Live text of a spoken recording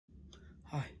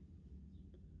Hi.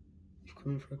 You've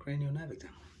come in for a cranial nerve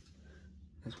exam.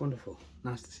 That's wonderful.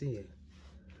 Nice to see you.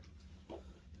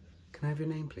 Can I have your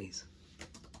name, please?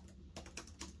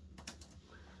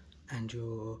 And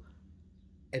your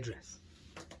address?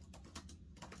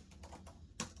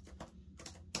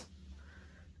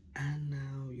 And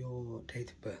now your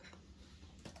date of birth.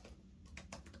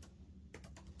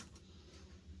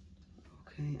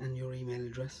 Okay, and your email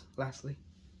address, lastly.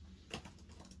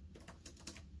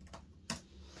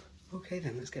 Okay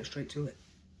then, let's get straight to it.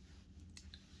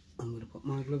 I'm going to put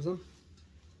my gloves on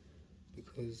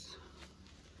because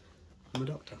I'm a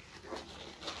doctor.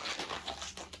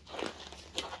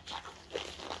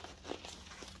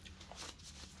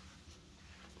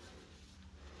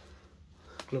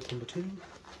 Glove number 2.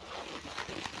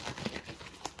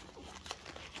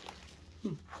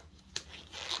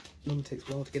 Normally takes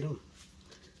a while to get on,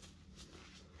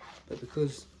 but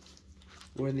because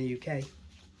we're in the UK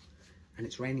and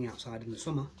it's raining outside in the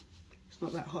summer, it's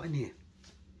not that hot in here,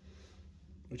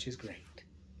 which is great.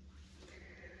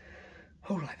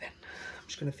 Alright then, I'm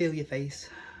just going to feel your face,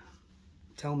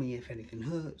 tell me if anything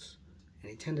hurts,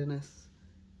 any tenderness,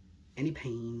 any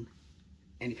pain,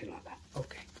 anything like that.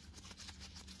 Okay.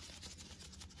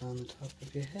 On the top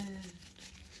of your head,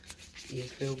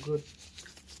 ears feel good,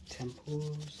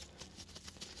 temples,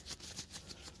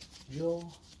 jaw,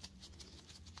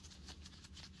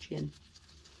 chin.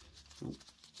 Oh,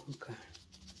 okay.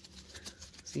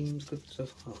 Seems good so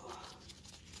far.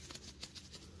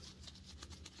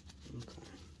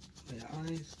 Okay. Your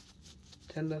eyes,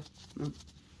 tender? No.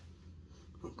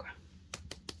 Okay.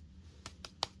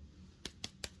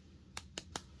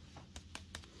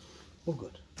 All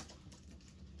good.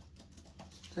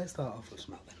 Let's start off with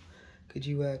smell then. Could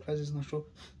you close this nostril,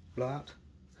 blow out,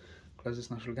 close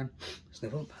this nostril again,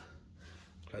 sniff up,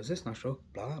 close this nostril,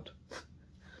 blow out,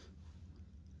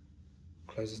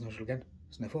 close this nostril again,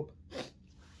 sniff up.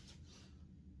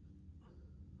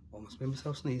 Almost made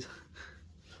myself sneeze.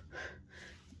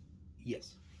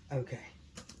 Yes, okay,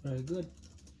 very good.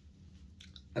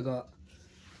 I got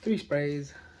 3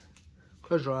 sprays,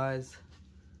 close your eyes,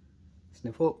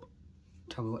 sniff up,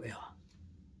 tell me what they are.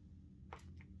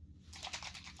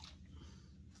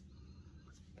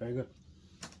 Very good.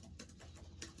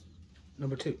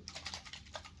 Number 2.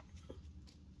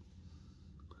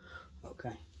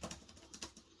 Okay.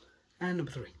 And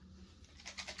number 3.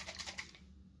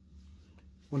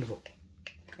 Wonderful.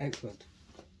 Excellent.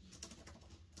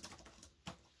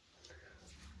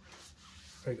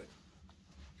 Very good.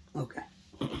 Okay.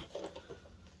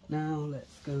 Now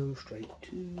let's go straight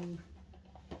to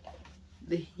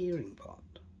the hearing part.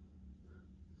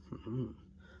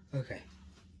 Okay.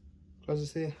 Close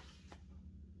this here.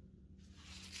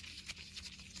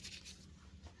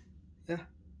 Yeah.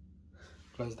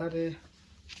 Close that here.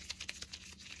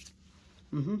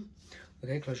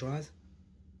 Okay, close your eyes.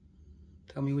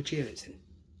 Tell me which ear it's in.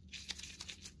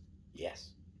 Yes,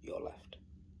 your left.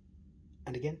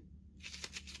 And again.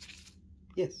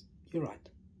 Yes, you're right.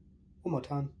 One more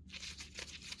time.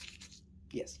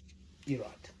 Yes, you're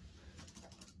right.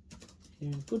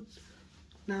 Yeah, good.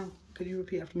 Now, could you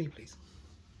repeat after me, please?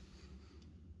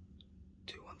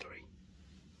 2, 1, 3.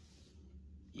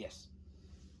 Yes.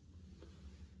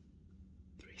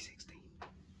 3, 16.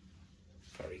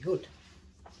 Very good.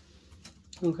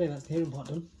 Okay, that's the hearing part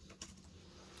done.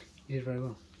 You did very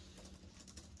well.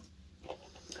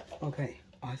 Okay,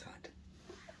 eyesight.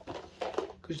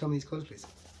 Could you tell me these colours, please?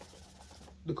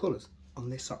 The colours on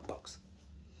this sock box.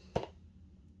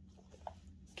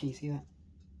 Can you see that?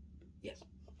 Yes.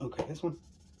 Okay, this one.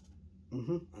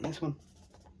 And this one.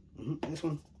 This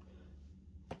one.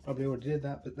 Probably already did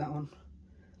that, but that one.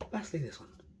 Lastly, this one.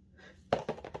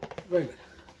 Very good.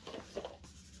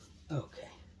 Okay.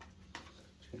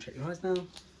 Just gonna check your eyes now.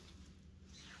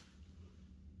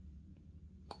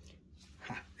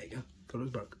 Ha, there you go. Thought it was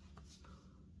broke.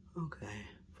 Okay.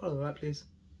 Follow the light, please.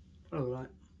 Follow the light.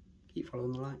 Keep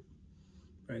following the light.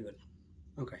 Very good.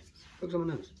 Okay. Focus on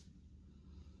my nose.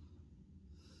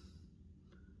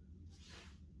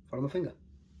 Follow my finger.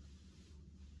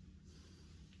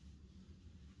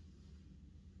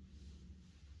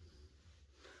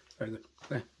 Very good.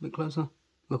 Okay, a bit closer.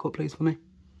 Look up, please, for me.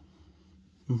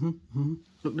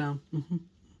 Look down.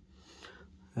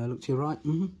 Look to your right.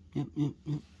 Yep.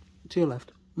 To your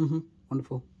left.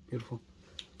 Wonderful. Beautiful.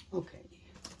 Okay.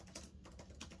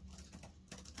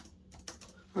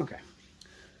 Okay.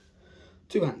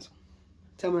 2 hands.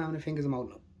 Tell me how many fingers I'm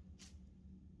holding up.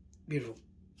 Beautiful.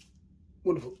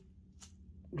 Wonderful.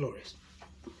 Glorious.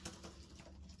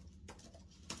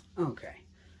 Okay.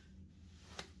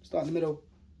 Start in the middle.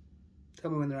 Tell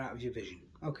me when they're out of your vision.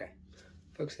 Okay.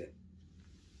 Focus here.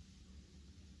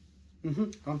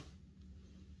 Gone.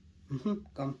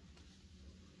 Gone.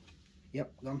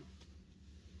 Yep, gone.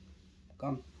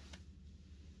 Gone.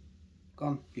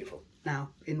 Gone. Beautiful. Now,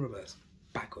 in reverse.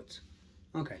 Backwards.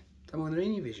 Okay. Tell me when they're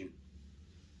in your vision.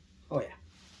 Oh, yeah.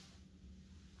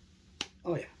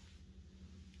 Oh, yeah.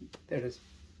 There it is.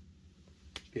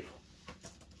 Beautiful.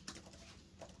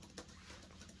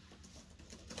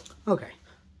 Okay.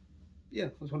 Yeah,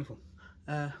 that was wonderful.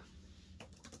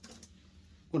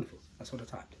 Wonderful. That's what I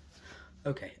typed.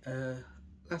 Okay.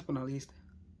 Last but not least,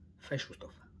 facial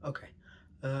stuff. Okay.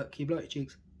 Can you blow out your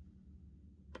cheeks?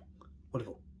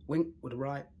 Wonderful. Wink with the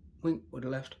right, wink with the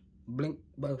left, blink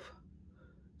both.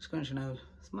 Scrunch your nose,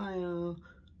 smile,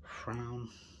 frown,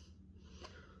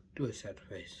 do a sad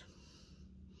face.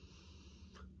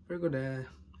 Very good there.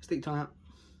 Stick tongue out.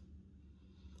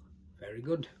 Very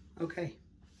good. Okay.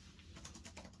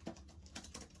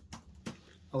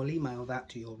 I will email that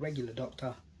to your regular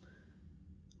doctor.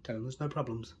 Tell them there's no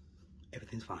problems.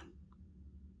 Everything's fine.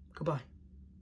 Goodbye.